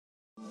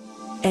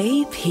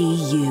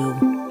APU.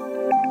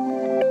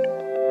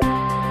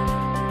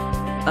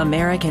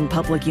 American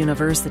Public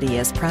University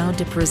is proud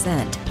to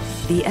present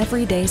The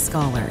Everyday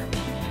Scholar.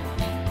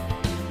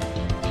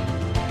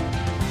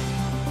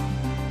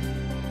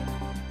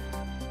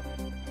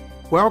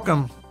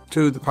 Welcome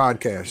to the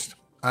podcast.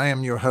 I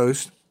am your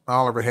host,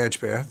 Oliver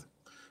Hedgepeth.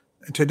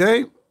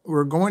 Today,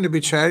 we're going to be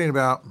chatting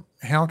about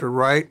how to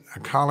write a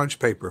college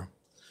paper.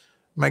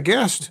 My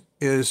guest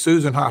is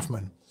Susan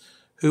Hoffman,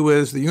 who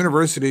is the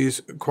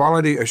university's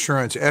quality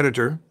assurance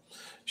editor.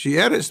 She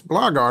edits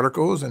blog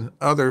articles and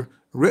other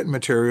written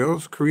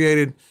materials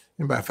created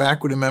by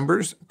faculty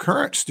members,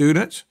 current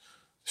students,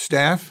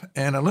 staff,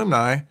 and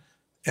alumni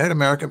at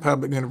American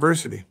Public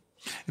University.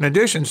 In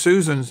addition,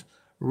 Susan's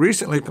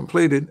recently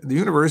completed the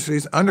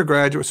university's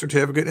undergraduate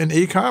certificate in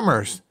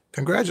e-commerce.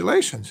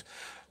 Congratulations.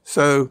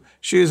 So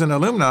she is an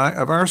alumni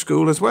of our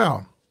school as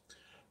well.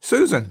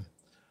 Susan,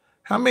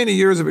 how many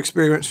years of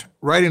experience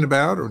writing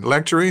about or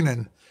lecturing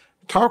and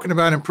talking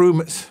about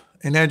improvements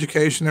in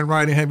education and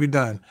writing have you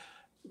done?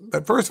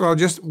 But first of all,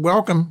 just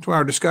welcome to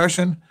our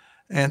discussion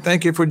and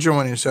thank you for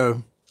joining.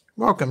 So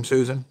welcome,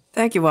 Susan.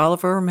 Thank you,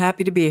 Oliver. I'm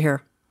happy to be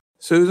here.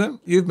 Susan,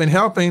 you've been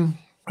helping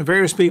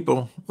various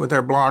people with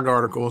their blog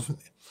articles,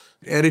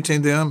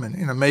 editing them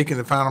and making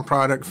the final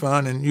product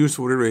fun and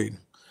useful to read.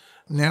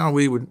 Now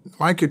we would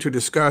like you to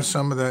discuss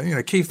some of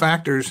the key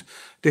factors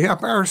to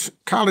help our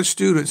college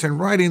students in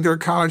writing their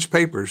college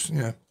papers.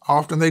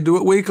 Often they do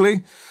it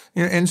weekly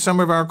in some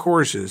of our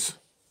courses.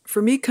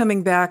 For me,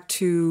 coming back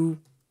to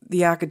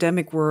the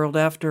academic world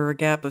after a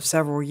gap of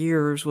several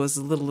years was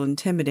a little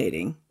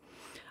intimidating.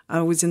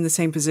 I was in the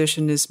same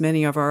position as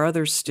many of our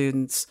other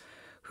students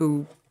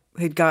who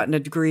had gotten a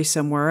degree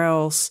somewhere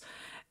else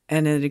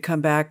and then had come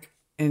back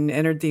and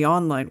entered the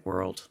online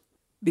world.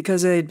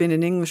 Because I had been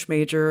an English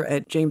major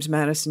at James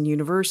Madison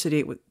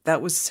University,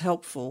 that was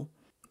helpful.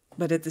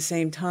 But at the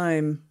same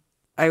time,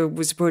 I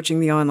was approaching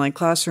the online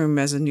classroom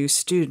as a new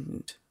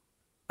student.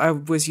 I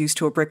was used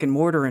to a brick and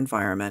mortar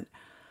environment.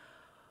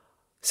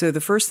 So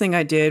the first thing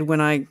I did when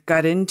I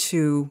got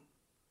into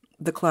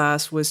the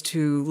class was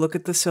to look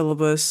at the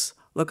syllabus,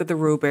 look at the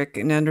rubric,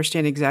 and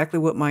understand exactly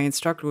what my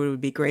instructor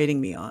would be grading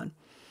me on.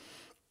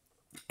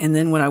 And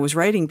then when I was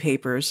writing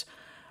papers,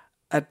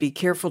 I'd be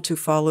careful to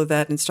follow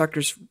that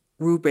instructor's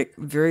rubric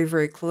very,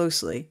 very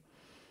closely.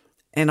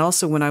 And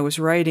also when I was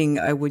writing,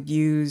 I would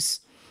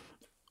use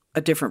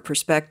a different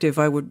perspective.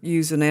 I would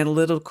use an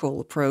analytical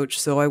approach.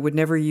 So I would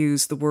never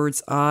use the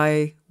words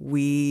I,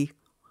 we,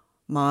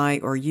 my,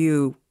 or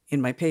you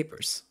in my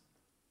papers.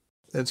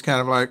 That's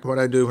kind of like what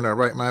I do when I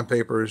write my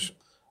papers.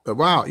 But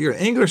wow, you're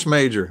an English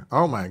major.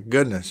 Oh my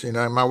goodness.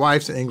 My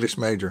wife's an English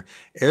major.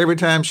 Every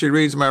time she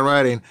reads my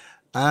writing,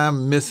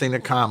 I'm missing a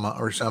comma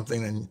or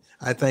something. And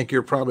I think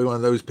you're probably one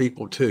of those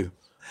people too.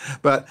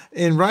 But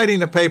in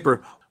writing a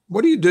paper,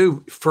 what do you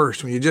do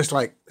first when you just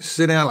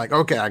sit down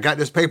okay, I got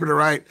this paper to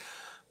write.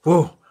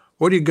 Whoa,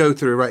 what do you go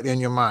through right in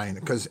your mind?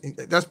 Because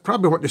that's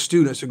probably what the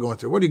students are going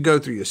through. What do you go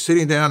through? You're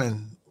sitting down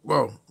and,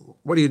 whoa,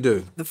 what do you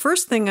do? The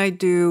first thing I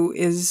do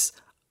is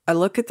I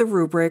look at the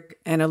rubric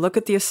and I look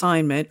at the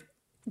assignment,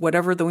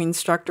 whatever the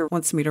instructor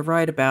wants me to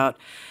write about.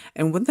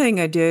 And one thing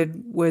I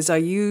did was I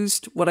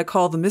used what I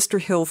call the Mr.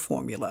 Hill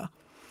formula.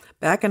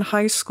 Back in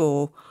high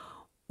school,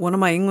 one of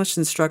my English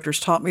instructors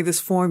taught me this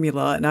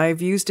formula, and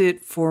I've used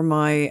it for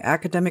my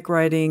academic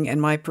writing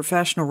and my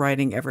professional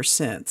writing ever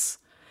since.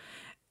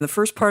 The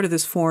first part of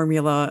this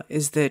formula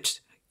is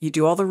that you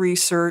do all the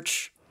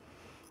research,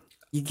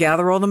 you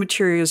gather all the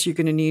materials you're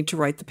going to need to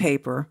write the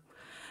paper,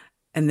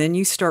 and then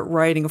you start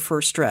writing a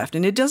first draft.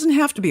 And it doesn't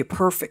have to be a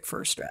perfect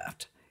first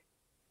draft.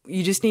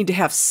 You just need to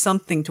have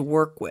something to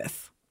work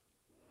with.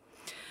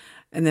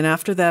 And then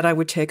after that, I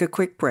would take a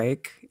quick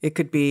break. It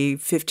could be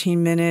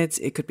 15 minutes,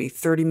 it could be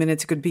 30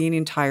 minutes, it could be an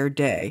entire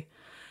day.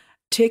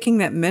 Taking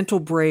that mental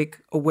break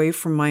away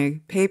from my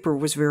paper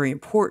was very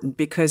important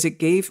because it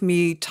gave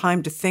me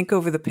time to think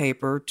over the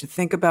paper, to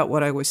think about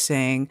what I was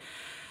saying,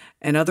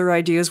 and other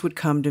ideas would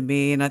come to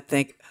me, and I'd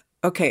think,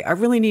 okay, I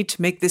really need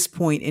to make this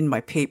point in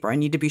my paper. I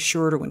need to be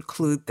sure to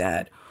include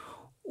that.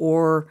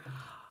 Or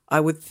I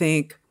would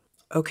think,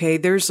 okay,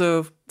 there's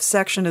a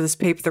section of this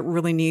paper that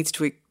really needs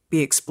to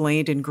be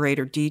explained in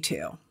greater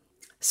detail.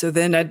 So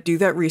then I'd do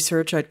that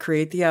research, I'd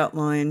create the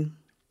outline,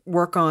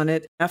 work on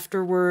it.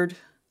 Afterward,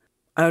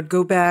 I would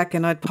go back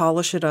and I'd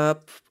polish it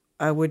up.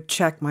 I would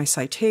check my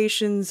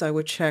citations, I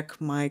would check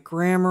my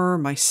grammar,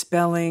 my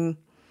spelling.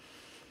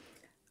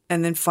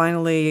 And then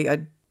finally,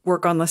 I'd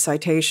work on the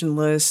citation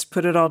list,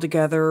 put it all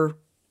together,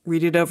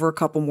 read it over a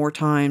couple more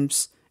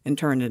times, and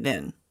turn it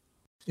in.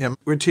 Yeah,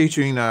 we're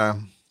teaching at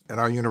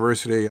our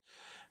university,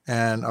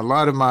 and a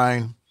lot of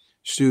my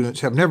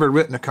students have never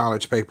written a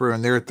college paper,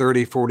 and they're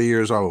 30, 40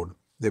 years old.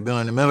 They've been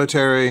in the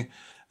military,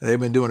 they've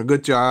been doing a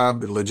good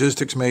job, a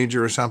logistics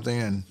major or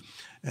something,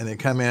 and they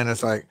come in,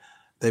 it's like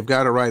they've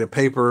got to write a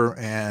paper,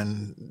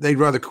 and they'd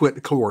rather quit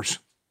the course.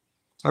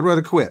 I'd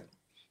rather quit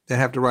than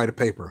have to write a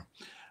paper.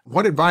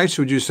 What advice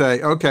would you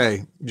say,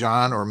 okay,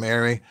 John or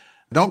Mary,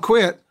 don't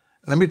quit.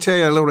 Let me tell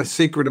you a little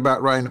secret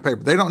about writing a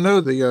paper. They don't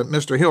know the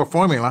Mr. Hill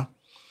formula,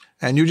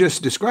 And you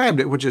just described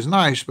it, which is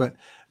nice, but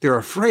they're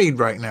afraid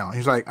right now.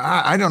 He's like,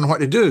 I don't know what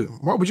to do.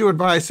 What would you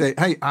advise? Say,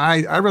 hey,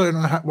 I really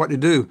don't know what to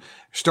do.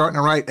 Starting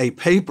to write a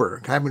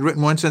paper. I haven't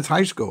written one since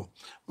high school.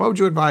 What would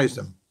you advise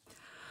them?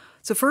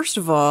 So first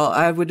of all,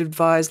 I would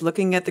advise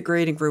looking at the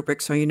grading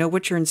rubric so you know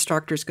what your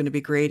instructor is going to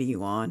be grading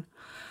you on.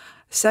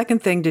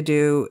 Second thing to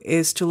do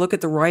is to look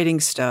at the writing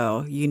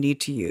style you need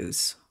to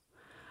use.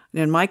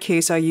 And in my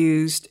case, I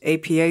used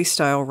APA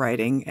style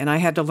writing, and I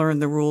had to learn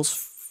the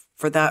rules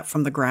for that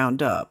from the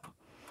ground up.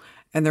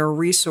 And there are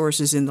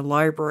resources in the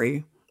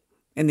library,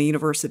 in the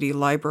university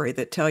library,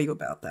 that tell you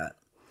about that.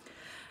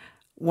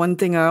 One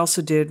thing I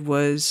also did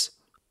was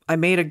I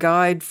made a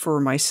guide for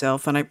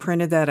myself, and I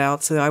printed that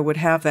out so I would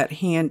have that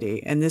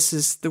handy. And this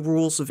is the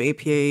rules of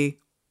APA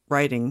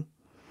writing.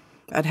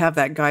 I'd have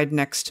that guide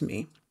next to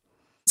me.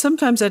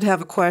 Sometimes I'd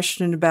have a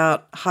question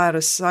about how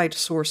to cite a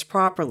source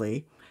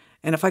properly.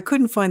 And if I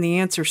couldn't find the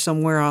answer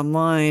somewhere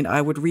online,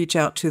 I would reach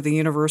out to the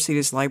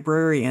university's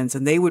librarians,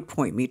 and they would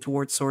point me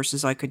towards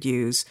sources I could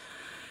use.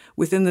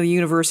 Within the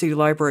university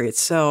library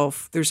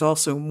itself, there's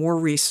also more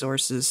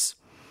resources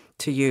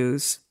to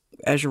use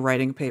as you're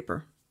writing a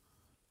paper.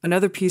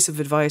 Another piece of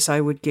advice I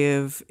would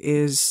give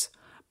is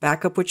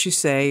back up what you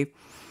say.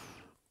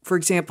 For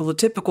example, a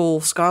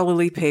typical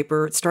scholarly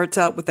paper, it starts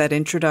out with that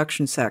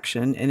introduction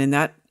section, and in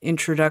that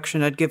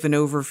introduction, I'd give an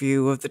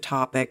overview of the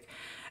topic.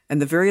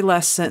 And the very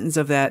last sentence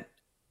of that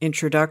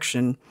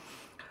introduction,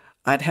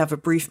 I'd have a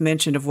brief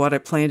mention of what I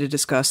plan to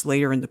discuss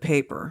later in the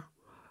paper.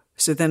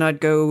 So then I'd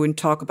go and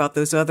talk about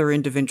those other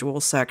individual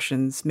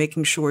sections,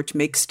 making sure to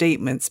make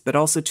statements, but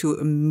also to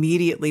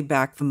immediately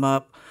back them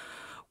up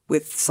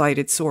with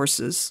cited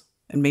sources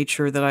and made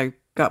sure that I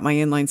got my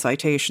inline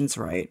citations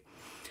right.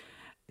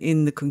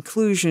 In the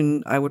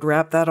conclusion, I would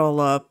wrap that all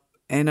up,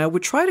 and I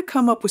would try to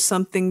come up with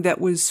something that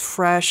was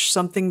fresh,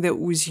 something that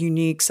was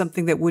unique,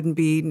 something that wouldn't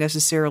be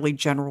necessarily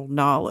general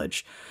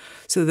knowledge,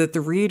 so that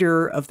the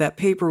reader of that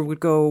paper would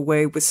go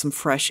away with some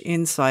fresh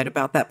insight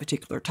about that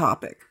particular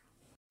topic.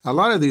 A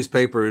lot of these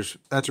papers,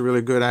 that's a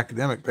really good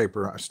academic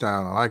paper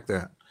style. I like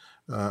that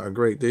a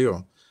great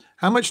deal.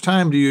 How much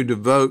time do you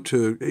devote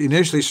to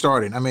initially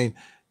starting? I mean,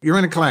 you're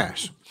in a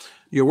class.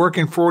 You're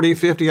working 40,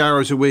 50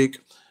 hours a week.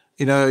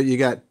 You know, you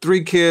got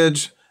 3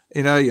 kids.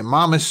 You know, your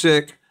mom is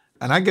sick.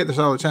 And I get this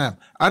all the time.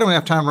 I don't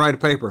have time to write a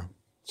paper.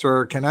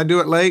 Sir, can I do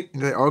it late?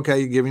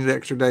 Okay, you give me the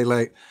extra day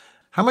late.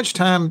 How much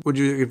time would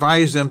you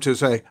advise them to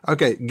say,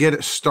 okay, get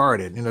it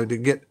started, to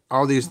get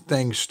all these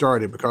things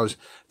started? Because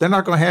they're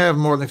not going to have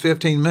more than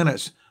 15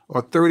 minutes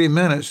or 30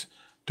 minutes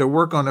to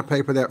work on the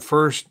paper that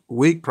first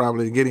week,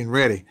 probably getting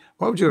ready.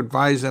 What would you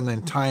advise them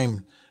in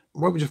time?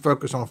 What would you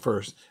focus on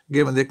first,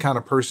 given their kind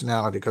of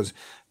personality? Because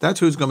that's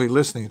who's going to be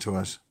listening to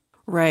us.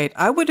 Right.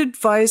 I would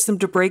advise them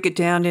to break it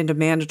down into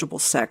manageable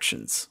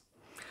sections.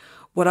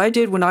 What I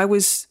did when I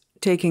was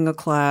taking a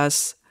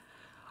class,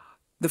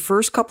 the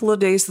first couple of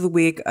days of the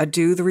week, I'd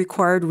do the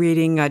required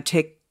reading. I'd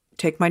take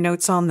my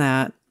notes on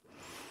that.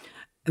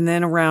 And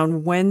then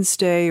around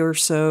Wednesday or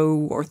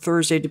so, or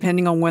Thursday,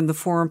 depending on when the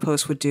forum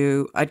post would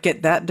do, I'd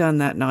get that done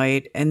that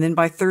night. And then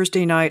by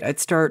Thursday night, I'd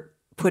start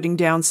putting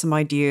down some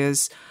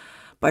ideas.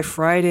 By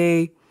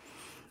Friday,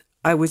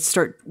 I would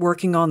start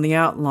working on the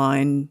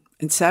outline.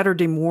 And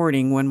Saturday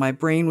morning, when my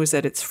brain was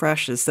at its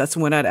freshest, that's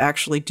when I'd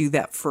actually do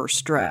that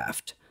first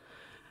draft.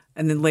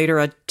 And then later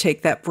I'd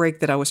take that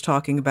break that I was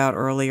talking about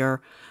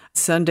earlier.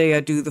 Sunday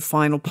I'd do the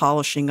final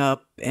polishing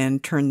up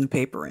and turn the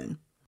paper in.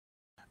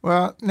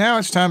 Well, now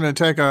it's time to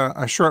take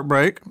a short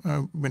break.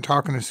 We've been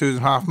talking to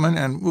Susan Hoffman,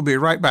 and we'll be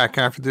right back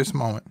after this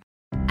moment.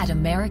 At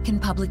American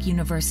Public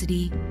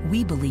University,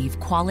 we believe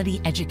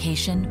quality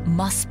education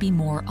must be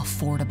more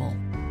affordable.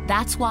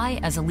 That's why,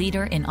 as a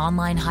leader in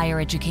online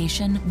higher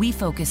education, we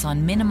focus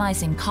on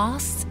minimizing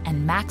costs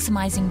and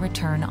maximizing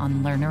return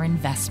on learner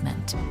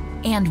investment.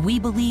 And we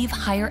believe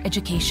higher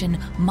education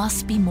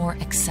must be more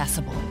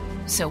accessible.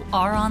 So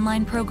our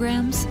online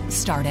programs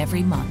start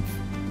every month.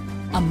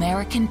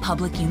 American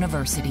Public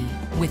University,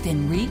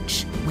 within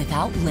reach,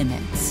 without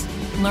limits.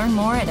 Learn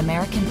more at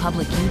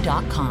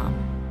AmericanPublicU.com.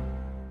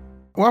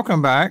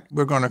 Welcome back.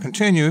 We're going to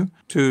continue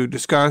to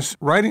discuss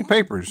writing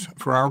papers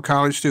for our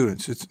college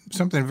students. It's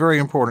something very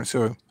important.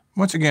 So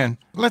once again,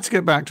 let's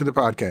get back to the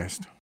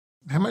podcast.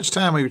 How much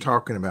time are you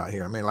talking about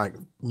here? I mean, like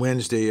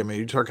Wednesday,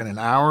 you're talking an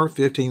hour,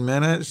 15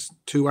 minutes,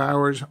 2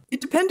 hours?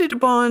 It depended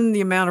upon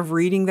the amount of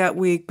reading that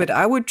week, but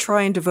I would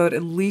try and devote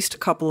at least a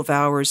couple of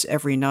hours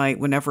every night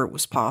whenever it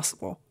was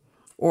possible.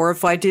 Or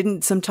if I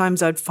didn't,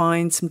 sometimes I'd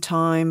find some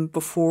time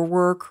before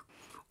work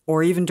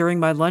or even during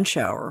my lunch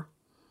hour.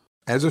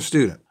 As a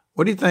student,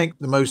 what do you think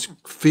the most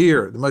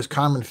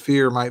common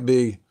fear might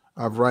be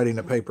of writing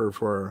a paper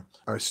for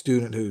a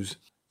student who's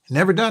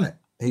never done it?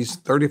 He's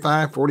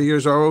 35, 40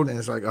 years old, and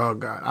it's like, oh,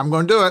 God, I'm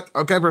going to do it.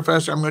 Okay,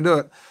 professor, I'm going to do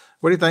it.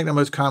 What do you think the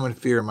most common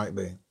fear might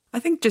be? I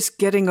think just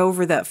getting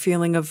over that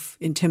feeling of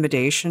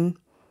intimidation.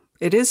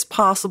 It is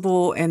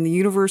possible, and the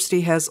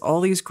university has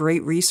all these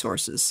great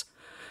resources.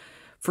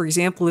 For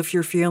example, if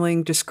you're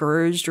feeling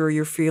discouraged or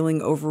you're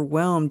feeling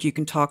overwhelmed, you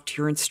can talk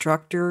to your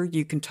instructor,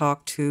 you can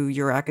talk to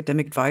your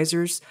academic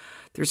advisors.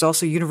 There's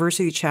also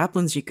university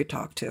chaplains you could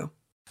talk to.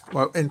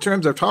 Well, in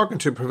terms of talking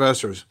to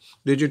professors,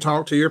 did you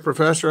talk to your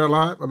professor a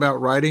lot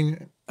about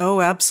writing?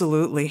 Oh,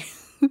 absolutely.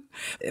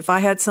 If I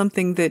had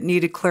something that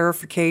needed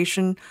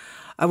clarification,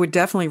 I would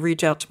definitely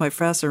reach out to my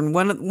professor. And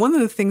one of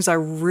the things I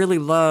really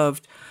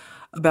loved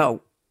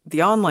about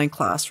the online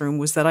classroom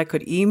was that I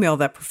could email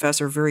that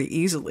professor very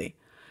easily.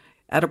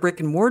 At a brick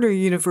and mortar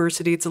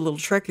university, it's a little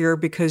trickier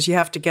because you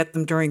have to get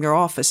them during their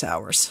office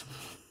hours.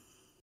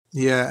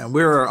 Yeah, and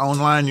we're an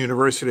online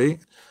university.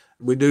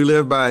 We do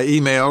live by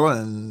email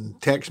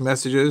and text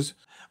messages.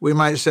 We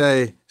might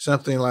say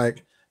something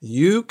like,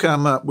 you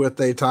come up with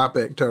a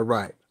topic to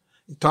write.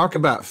 You talk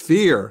about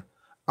fear.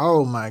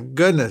 Oh my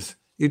goodness.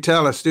 You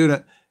tell a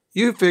student,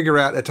 you figure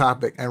out a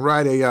topic and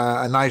write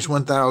a nice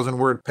 1,000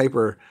 word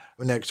paper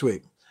next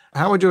week.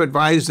 How would you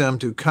advise them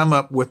to come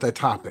up with a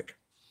topic?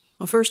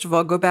 Well, first of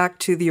all, go back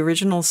to the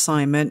original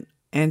assignment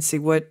and see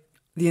what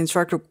the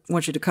instructor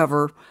wants you to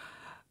cover.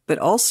 But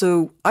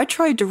also, I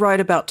tried to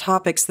write about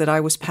topics that I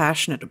was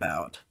passionate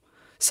about,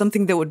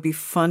 something that would be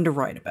fun to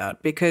write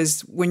about,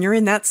 because when you're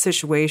in that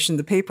situation,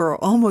 the paper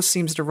almost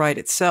seems to write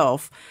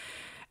itself.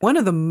 One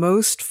of the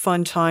most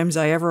fun times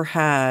I ever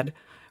had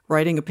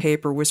writing a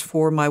paper was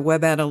for my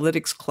web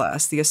analytics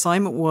class. The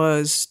assignment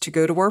was to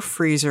go to our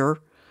freezer,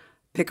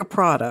 pick a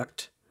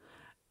product,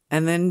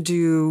 and then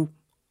do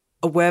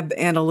a web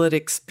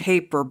analytics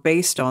paper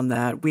based on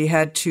that. We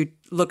had to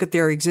look at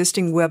their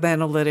existing web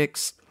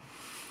analytics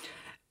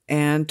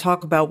and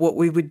talk about what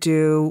we would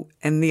do.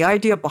 And the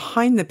idea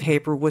behind the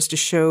paper was to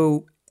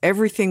show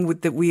everything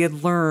that we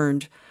had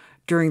learned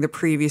during the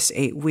previous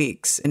 8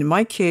 weeks. And in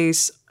my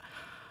case,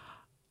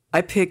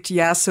 I picked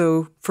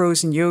Yasso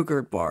frozen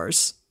yogurt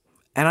bars.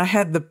 And I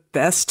had the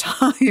best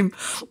time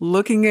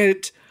looking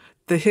at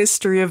the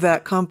history of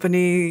that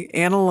company,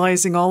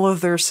 analyzing all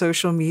of their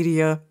social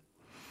media.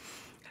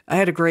 I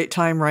had a great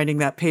time writing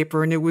that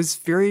paper, and it was a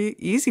very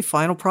easy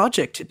final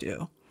project to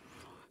do.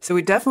 So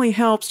it definitely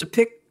helps to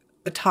pick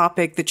a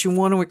topic that you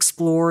want to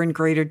explore in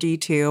greater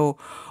detail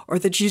or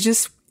that you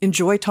just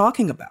enjoy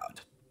talking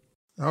about.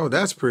 Oh,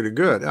 that's pretty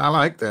good. I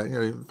like that.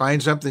 You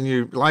find something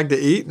you like to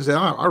eat and say,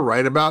 oh, I'll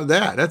write about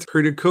that. That's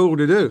pretty cool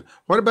to do.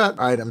 What about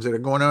items that are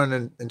going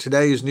on in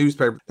today's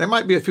newspaper? There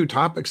might be a few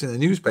topics in the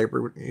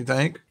newspaper, you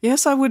think?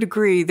 Yes, I would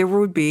agree. There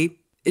would be.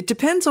 It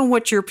depends on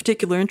what your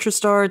particular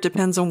interests are. It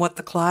depends on what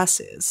the class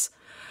is.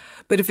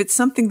 But if it's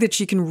something that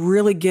you can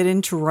really get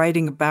into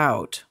writing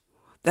about,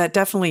 that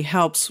definitely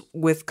helps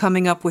with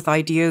coming up with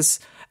ideas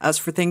as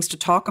for things to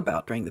talk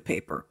about during the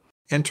paper.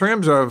 In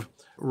terms of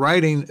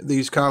writing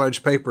these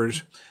college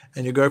papers,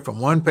 and you go from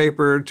one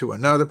paper to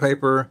another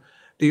paper,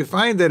 do you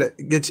find that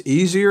it gets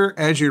easier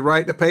as you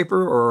write the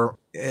paper, or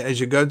as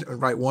you go to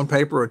write one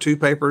paper or two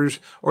papers,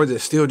 or is it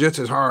still just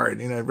as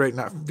hard, writing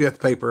that fifth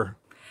paper?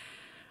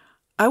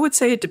 I would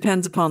say it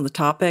depends upon the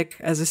topic.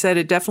 As I said,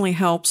 it definitely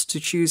helps to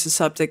choose a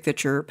subject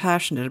that you're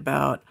passionate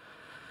about.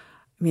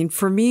 I mean,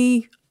 for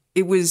me,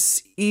 it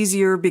was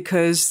easier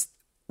because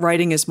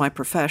writing is my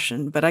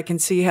profession, but I can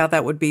see how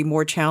that would be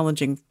more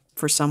challenging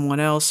for someone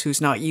else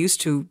who's not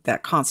used to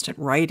that constant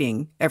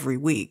writing every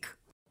week.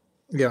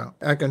 Yeah,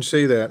 I can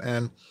see that.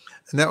 And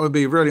that would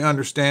be really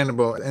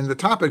understandable. And the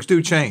topics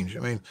do change. I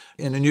mean,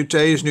 in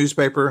today's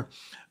newspaper,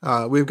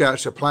 we've got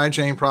supply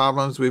chain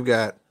problems. We've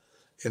got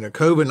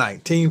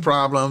COVID-19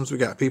 problems. We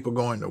got people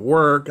going to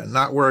work and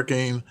not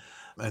working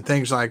and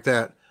things like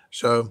that.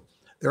 So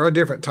there are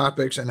different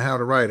topics and how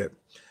to write it.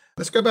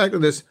 Let's go back to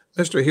this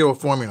Mr. Hill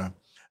formula.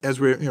 As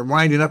we're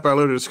winding up our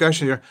little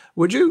discussion here,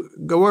 would you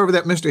go over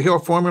that Mr. Hill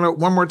formula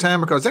one more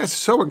time? Because that's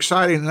so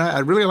exciting. And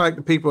I'd really like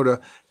the people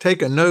to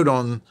take a note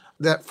on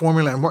that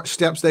formula and what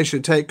steps they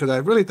should take, because I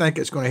really think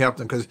it's going to help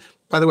them. Because,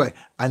 by the way,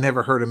 I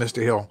never heard of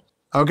Mr. Hill.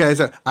 Okay,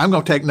 so I'm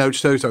going to take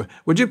notes too. So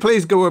would you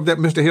please go over that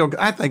Mr. Hill?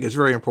 I think it's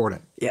very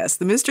important. Yes,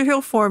 the Mr.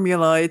 Hill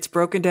formula, it's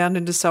broken down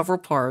into several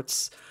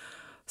parts.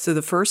 So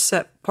the first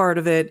part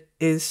of it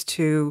is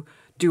to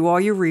do all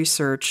your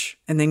research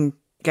and then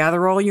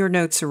gather all your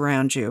notes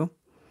around you.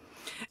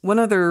 One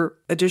other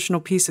additional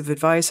piece of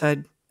advice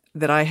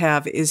that I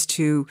have is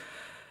to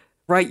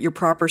write your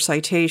proper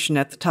citation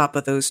at the top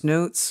of those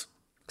notes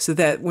so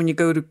that when you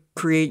go to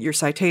create your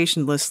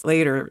citation list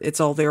later, it's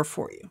all there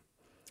for you.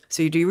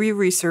 So you do your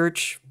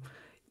research,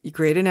 you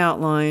create an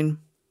outline,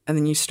 and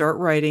then you start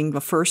writing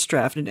the first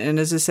draft. And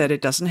as I said,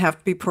 it doesn't have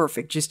to be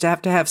perfect, just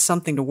have to have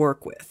something to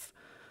work with.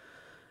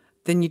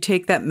 Then you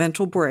take that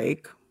mental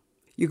break,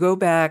 you go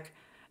back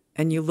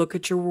and you look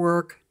at your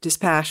work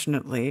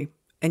dispassionately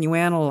and you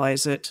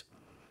analyze it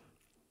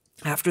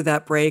after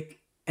that break,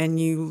 and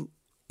you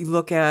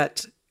look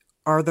at,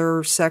 are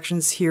there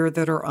sections here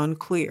that are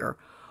unclear?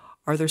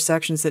 Are there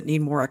sections that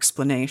need more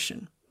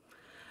explanation?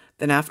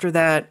 Then after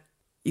that,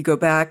 you go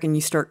back and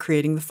you start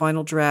creating the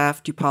final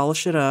draft, you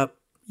polish it up,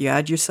 you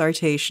add your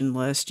citation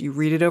list, you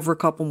read it over a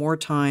couple more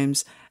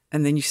times,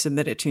 and then you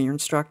submit it to your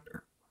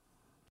instructor.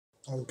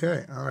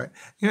 Okay, all right.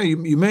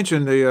 You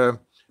mentioned the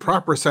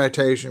proper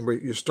citation, where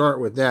you start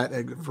with that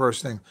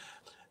first thing.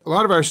 A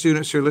lot of our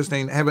students who are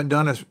listening haven't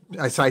done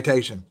a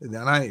citation.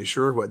 They're not even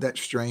sure what that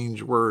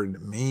strange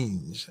word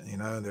means.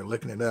 They're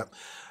looking it up.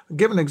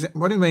 Give an example.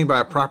 What do you mean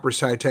by a proper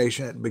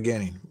citation at the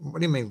beginning? What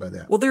do you mean by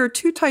that? Well, there are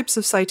two types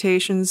of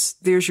citations.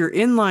 There's your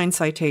inline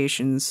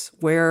citations,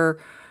 where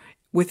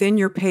within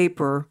your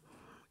paper,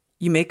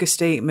 you make a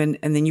statement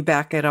and then you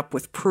back it up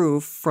with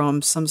proof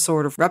from some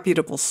sort of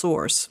reputable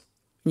source,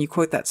 and you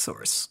quote that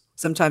source.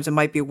 Sometimes it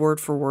might be a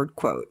word-for-word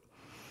quote.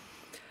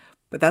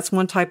 But that's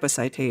one type of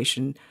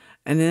citation.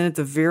 And then at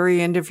the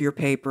very end of your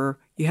paper,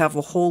 you have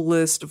a whole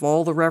list of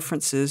all the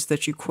references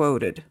that you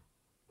quoted.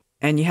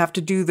 And you have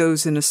to do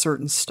those in a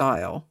certain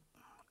style.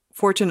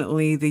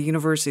 Fortunately, the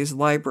university's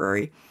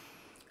library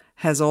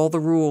has all the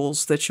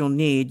rules that you'll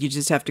need. You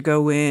just have to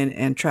go in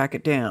and track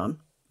it down.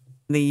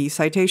 The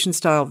citation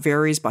style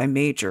varies by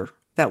major.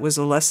 That was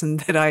a lesson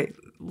that I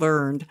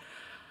learned.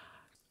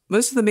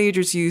 Most of the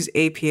majors use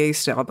APA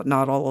style, but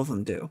not all of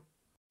them do.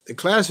 The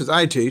classes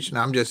I teach, and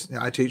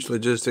I teach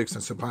logistics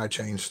and supply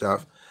chain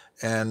stuff,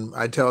 and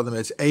I tell them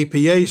it's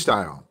APA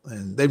style,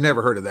 and they've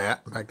never heard of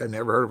that. In fact, they've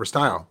never heard of a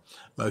style,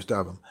 most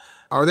of them.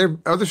 Are there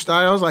other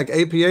styles like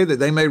APA that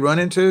they may run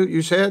into,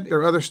 you said?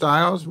 Or other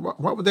styles?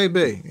 What would they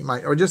be?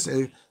 Or just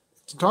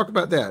talk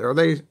about that. Are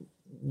they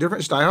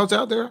different styles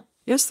out there?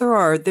 Yes, there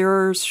are.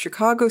 There's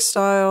Chicago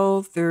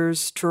style,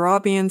 there's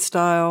Turabian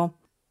style.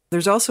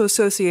 There's also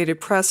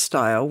Associated Press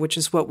style, which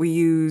is what we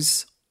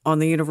use on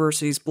the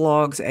university's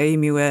blogs,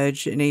 AMU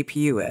Edge and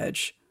APU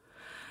Edge.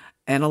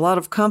 And a lot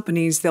of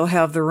companies, they'll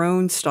have their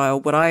own style,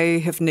 what I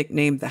have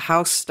nicknamed the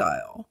house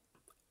style.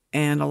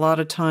 And a lot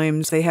of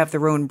times they have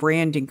their own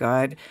branding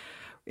guide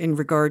in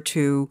regard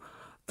to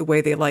the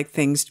way they like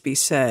things to be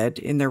said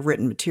in their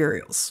written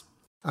materials.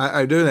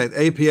 I do think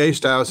APA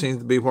style seems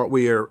to be what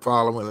we are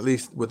following, at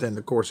least within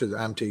the courses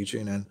I'm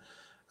teaching, and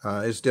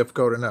it's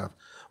difficult enough.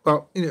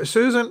 Well,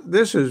 Susan,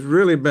 this has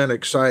really been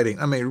exciting.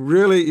 I mean,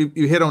 really,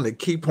 you hit on the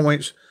key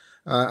points.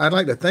 I'd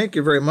like to thank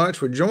you very much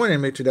for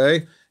joining me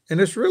today in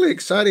this really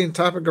exciting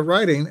topic of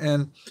writing.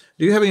 And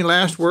do you have any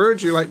last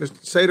words you'd like to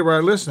say to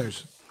our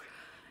listeners?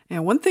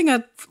 And one thing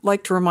I'd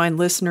like to remind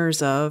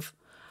listeners of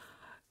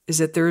is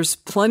that there's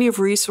plenty of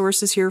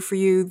resources here for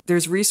you.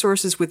 There's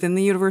resources within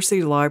the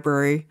university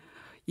library.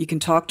 You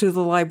can talk to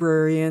the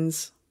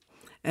librarians.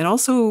 And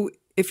also,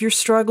 if you're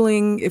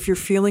struggling, if you're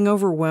feeling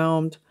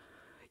overwhelmed,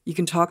 you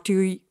can talk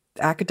to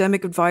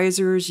academic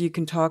advisors. You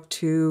can talk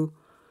to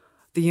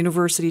the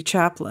university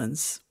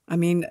chaplains. I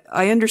mean,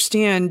 I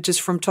understand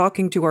just from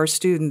talking to our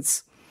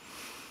students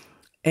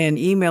and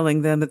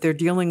emailing them that they're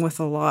dealing with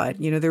a lot.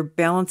 They're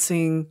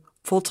balancing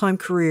full-time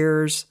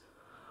careers,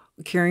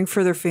 caring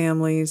for their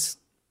families,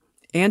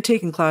 and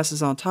taking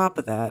classes on top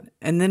of that.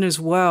 And then as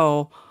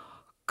well,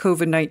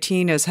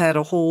 COVID-19 has had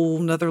a whole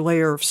nother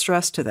layer of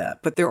stress to that.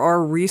 But there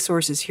are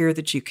resources here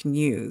that you can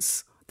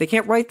use. They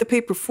can't write the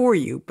paper for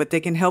you, but they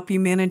can help you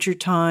manage your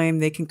time.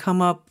 They can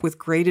come up with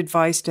great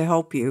advice to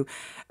help you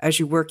as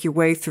you work your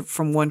way through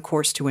from one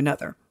course to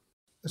another.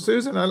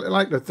 Susan, I'd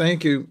like to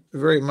thank you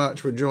very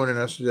much for joining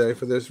us today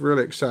for this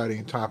really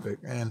exciting topic.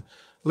 And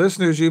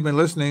listeners, you've been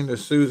listening to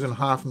Susan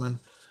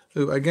Hoffman,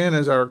 who again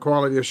is our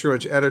quality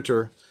assurance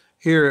editor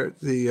here at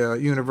the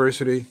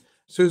university.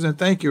 Susan,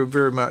 thank you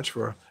very much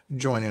for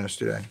joining us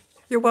today.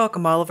 You're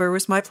welcome, Oliver. It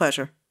was my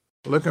pleasure.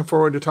 Looking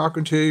forward to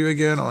talking to you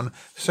again on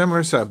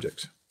similar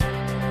subjects.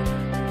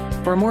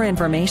 For more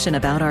information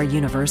about our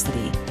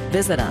university,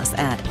 visit us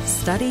at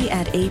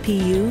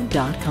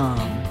studyatapu.com.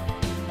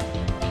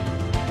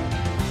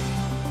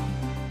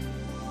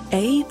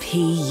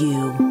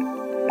 APU,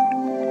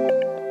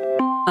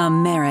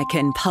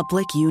 American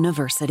Public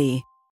University.